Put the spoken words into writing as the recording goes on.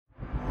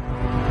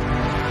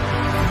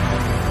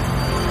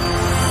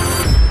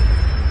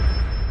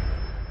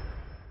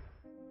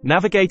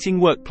Navigating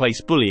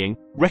workplace bullying,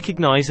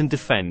 recognize and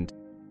defend.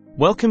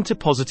 Welcome to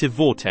Positive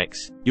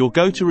Vortex, your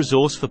go-to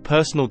resource for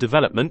personal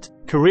development,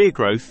 career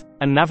growth,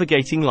 and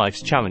navigating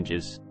life's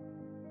challenges.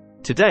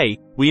 Today,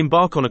 we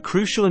embark on a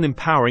crucial and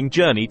empowering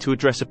journey to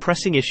address a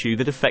pressing issue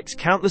that affects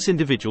countless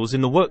individuals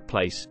in the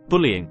workplace: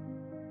 bullying.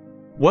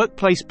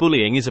 Workplace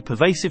bullying is a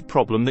pervasive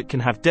problem that can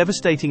have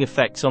devastating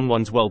effects on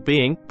one's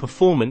well-being,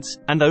 performance,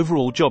 and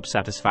overall job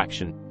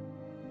satisfaction.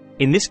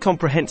 In this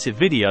comprehensive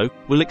video,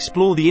 we'll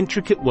explore the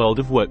intricate world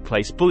of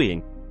workplace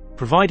bullying,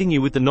 providing you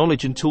with the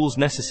knowledge and tools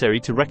necessary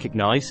to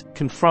recognize,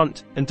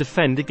 confront, and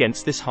defend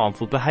against this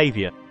harmful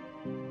behavior.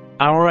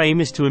 Our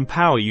aim is to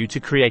empower you to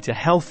create a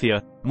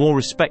healthier, more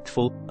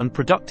respectful, and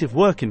productive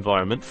work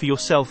environment for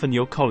yourself and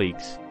your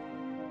colleagues.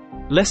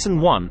 Lesson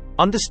 1: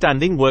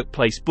 Understanding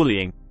Workplace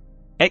Bullying.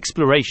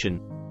 Exploration.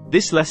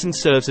 This lesson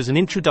serves as an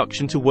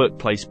introduction to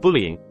workplace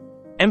bullying,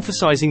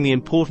 emphasizing the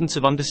importance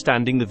of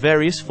understanding the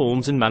various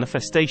forms and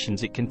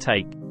manifestations it can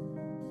take.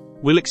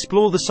 We'll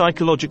explore the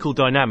psychological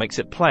dynamics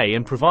at play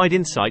and provide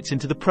insights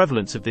into the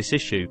prevalence of this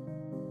issue.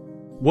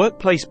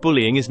 Workplace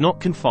bullying is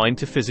not confined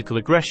to physical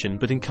aggression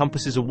but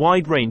encompasses a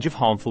wide range of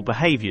harmful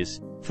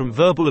behaviors, from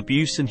verbal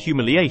abuse and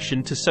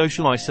humiliation to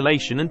social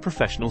isolation and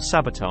professional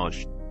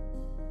sabotage.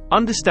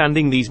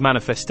 Understanding these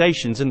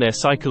manifestations and their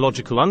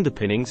psychological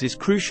underpinnings is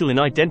crucial in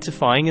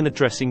identifying and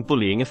addressing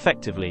bullying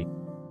effectively.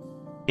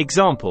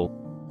 Example.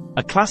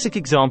 A classic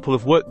example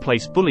of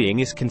workplace bullying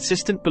is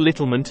consistent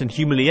belittlement and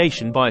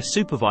humiliation by a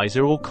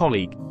supervisor or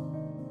colleague.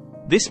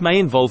 This may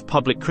involve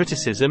public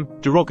criticism,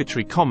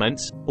 derogatory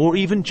comments, or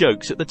even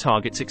jokes at the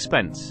target's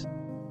expense.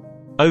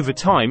 Over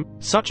time,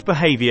 such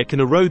behavior can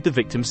erode the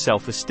victim's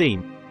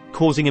self-esteem,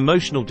 causing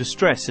emotional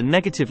distress and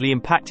negatively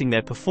impacting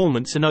their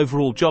performance and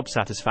overall job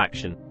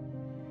satisfaction.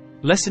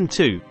 Lesson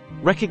 2: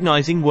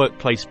 Recognizing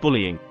Workplace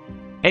Bullying.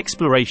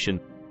 Exploration.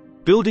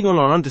 Building on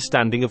our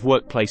understanding of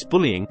workplace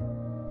bullying,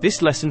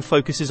 this lesson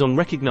focuses on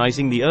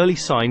recognizing the early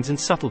signs and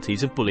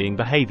subtleties of bullying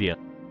behavior.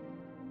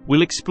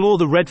 We'll explore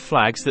the red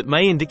flags that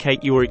may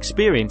indicate you are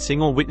experiencing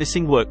or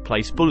witnessing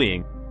workplace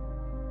bullying.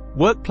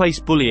 Workplace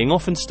bullying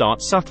often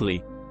starts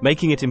subtly,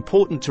 making it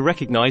important to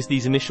recognize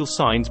these initial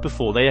signs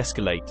before they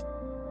escalate.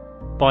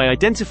 By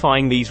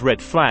identifying these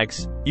red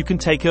flags, you can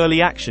take early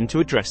action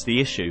to address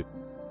the issue.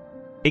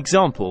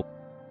 Example.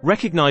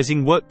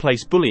 Recognizing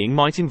workplace bullying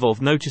might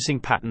involve noticing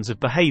patterns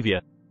of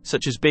behavior,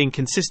 such as being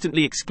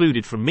consistently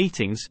excluded from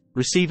meetings,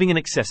 receiving an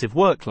excessive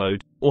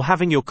workload, or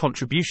having your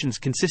contributions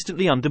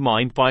consistently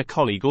undermined by a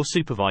colleague or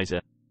supervisor.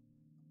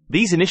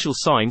 These initial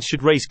signs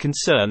should raise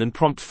concern and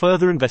prompt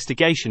further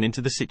investigation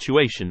into the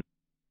situation.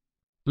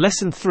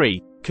 Lesson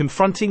 3: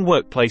 Confronting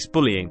Workplace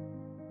Bullying.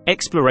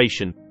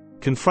 Exploration.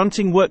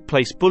 Confronting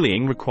workplace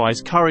bullying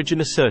requires courage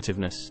and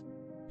assertiveness.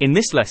 In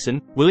this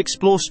lesson, we'll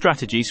explore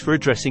strategies for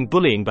addressing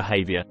bullying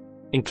behavior,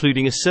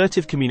 including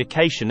assertive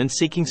communication and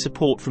seeking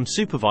support from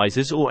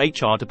supervisors or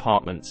HR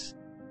departments.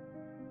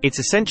 It's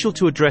essential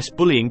to address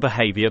bullying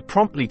behavior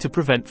promptly to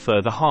prevent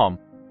further harm.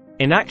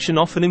 Inaction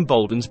often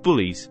emboldens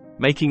bullies,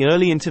 making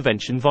early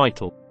intervention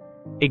vital.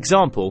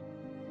 Example.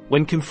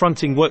 When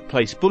confronting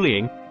workplace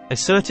bullying,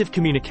 assertive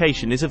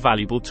communication is a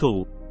valuable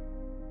tool.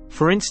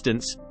 For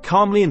instance,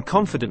 calmly and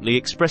confidently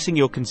expressing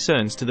your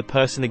concerns to the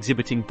person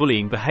exhibiting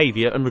bullying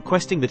behavior and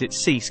requesting that it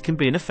cease can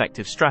be an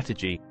effective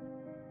strategy.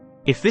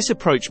 If this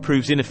approach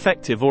proves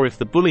ineffective or if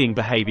the bullying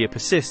behavior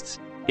persists,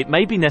 it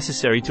may be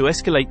necessary to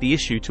escalate the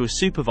issue to a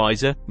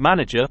supervisor,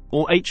 manager,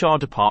 or HR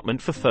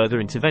department for further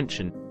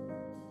intervention.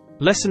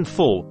 Lesson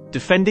 4: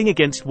 Defending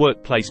against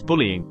workplace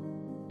bullying.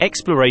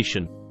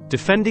 Exploration.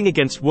 Defending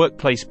against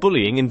workplace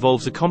bullying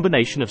involves a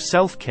combination of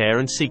self-care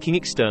and seeking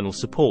external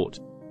support.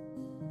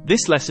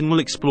 This lesson will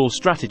explore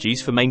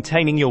strategies for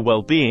maintaining your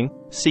well-being,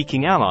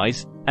 seeking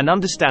allies, and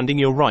understanding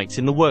your rights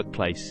in the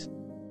workplace.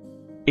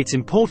 It's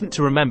important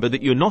to remember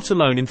that you're not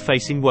alone in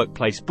facing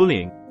workplace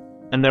bullying,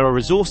 and there are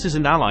resources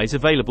and allies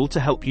available to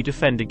help you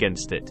defend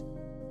against it.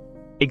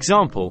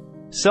 Example.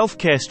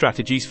 Self-care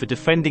strategies for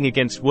defending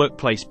against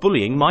workplace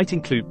bullying might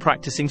include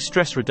practicing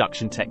stress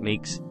reduction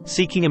techniques,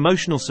 seeking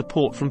emotional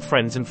support from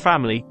friends and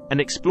family,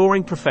 and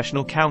exploring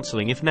professional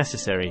counseling if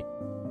necessary.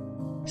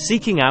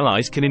 Seeking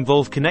allies can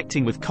involve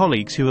connecting with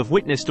colleagues who have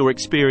witnessed or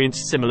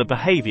experienced similar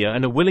behavior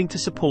and are willing to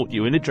support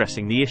you in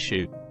addressing the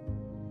issue.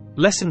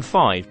 Lesson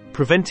 5: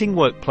 Preventing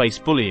Workplace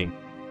Bullying.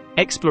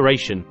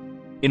 Exploration.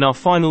 In our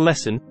final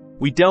lesson,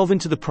 we delve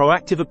into the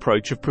proactive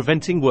approach of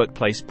preventing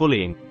workplace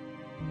bullying.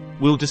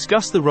 We'll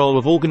discuss the role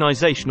of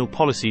organizational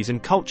policies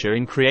and culture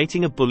in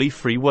creating a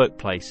bully-free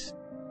workplace.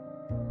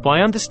 By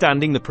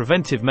understanding the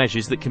preventive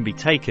measures that can be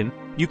taken,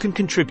 you can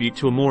contribute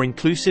to a more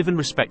inclusive and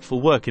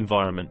respectful work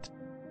environment.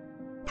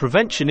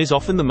 Prevention is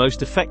often the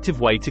most effective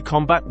way to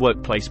combat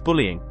workplace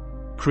bullying.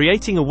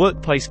 Creating a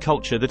workplace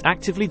culture that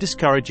actively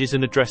discourages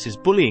and addresses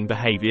bullying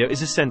behavior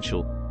is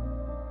essential.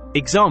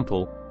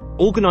 Example.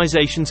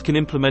 Organizations can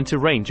implement a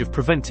range of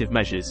preventive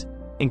measures,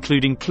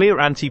 including clear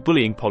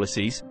anti-bullying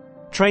policies,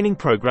 training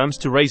programs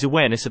to raise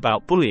awareness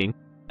about bullying,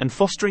 and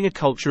fostering a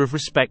culture of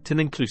respect and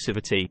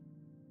inclusivity.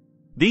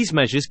 These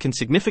measures can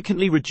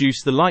significantly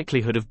reduce the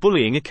likelihood of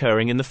bullying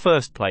occurring in the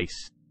first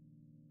place.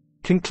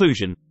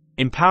 Conclusion: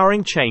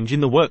 empowering change in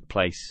the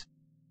workplace.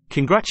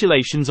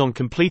 Congratulations on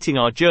completing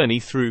our journey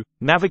through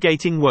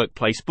navigating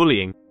workplace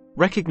bullying,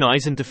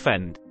 recognize and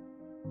defend.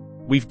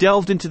 We've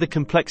delved into the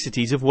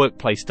complexities of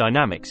workplace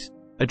dynamics,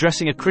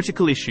 addressing a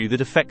critical issue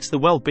that affects the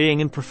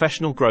well-being and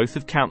professional growth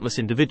of countless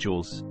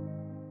individuals.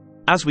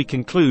 As we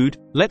conclude,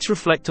 let's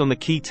reflect on the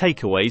key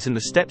takeaways and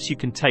the steps you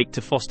can take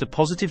to foster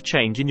positive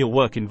change in your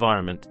work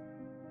environment.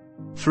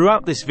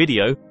 Throughout this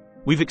video,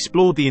 we've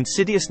explored the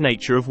insidious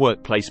nature of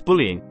workplace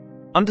bullying,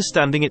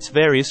 understanding its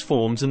various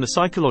forms and the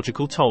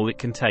psychological toll it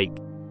can take.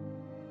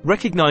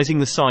 Recognizing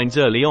the signs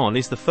early on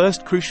is the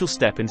first crucial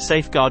step in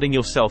safeguarding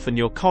yourself and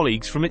your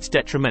colleagues from its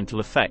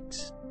detrimental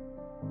effects.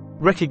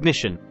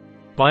 Recognition: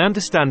 by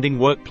understanding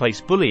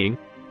workplace bullying,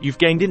 you've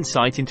gained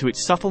insight into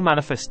its subtle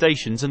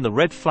manifestations and the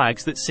red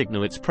flags that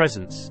signal its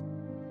presence.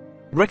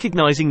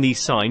 Recognizing these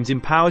signs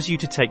empowers you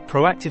to take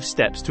proactive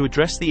steps to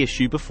address the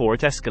issue before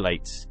it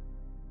escalates.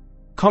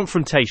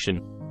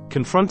 Confrontation: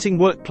 confronting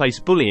workplace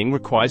bullying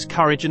requires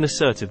courage and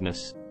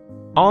assertiveness.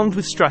 Armed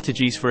with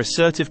strategies for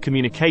assertive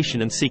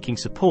communication and seeking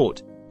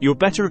support, you're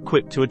better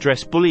equipped to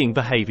address bullying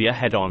behavior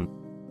head-on.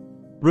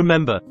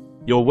 Remember,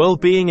 your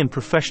well-being and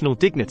professional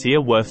dignity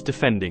are worth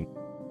defending.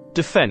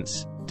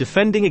 Defense: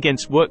 defending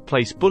against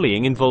workplace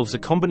bullying involves a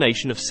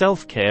combination of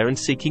self-care and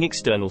seeking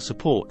external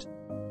support.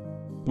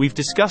 We've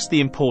discussed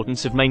the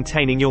importance of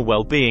maintaining your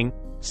well-being,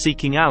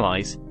 seeking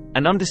allies,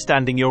 and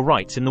understanding your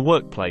rights in the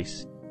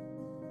workplace.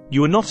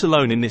 You are not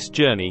alone in this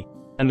journey,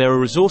 and there are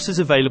resources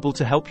available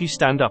to help you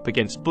stand up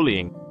against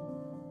bullying.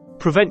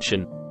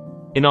 Prevention: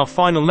 in our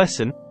final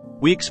lesson,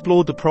 we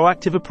explored the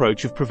proactive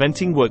approach of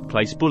preventing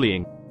workplace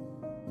bullying.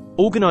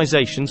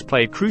 Organizations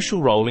play a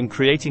crucial role in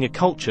creating a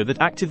culture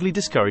that actively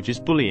discourages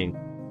bullying.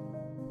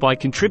 By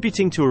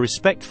contributing to a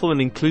respectful and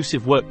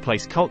inclusive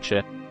workplace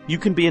culture, you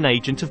can be an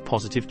agent of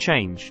positive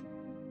change.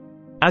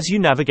 As you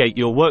navigate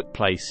your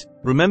workplace,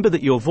 remember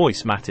that your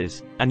voice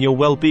matters, and your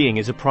well-being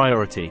is a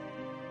priority.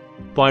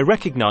 By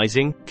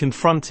recognizing,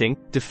 confronting,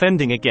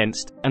 defending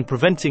against, and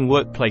preventing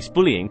workplace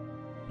bullying,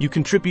 you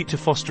contribute to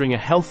fostering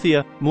a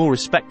healthier, more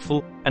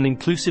respectful, and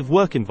inclusive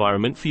work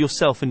environment for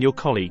yourself and your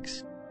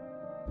colleagues.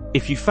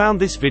 If you found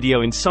this video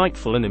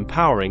insightful and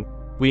empowering,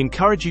 we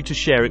encourage you to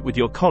share it with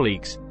your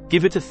colleagues,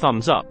 give it a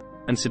thumbs up,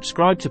 and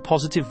subscribe to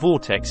Positive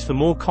Vortex for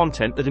more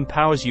content that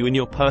empowers you in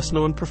your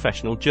personal and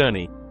professional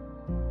journey.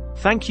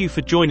 Thank you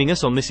for joining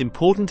us on this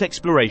important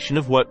exploration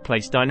of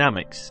workplace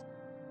dynamics.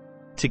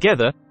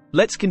 Together,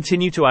 let's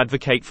continue to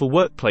advocate for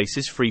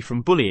workplaces free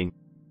from bullying,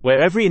 where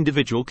every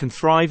individual can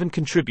thrive and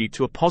contribute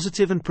to a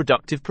positive and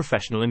productive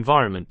professional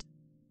environment.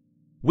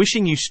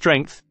 Wishing you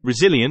strength,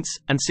 resilience,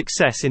 and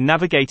success in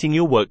navigating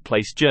your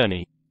workplace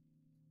journey.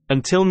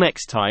 Until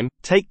next time,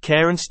 take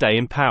care and stay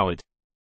empowered.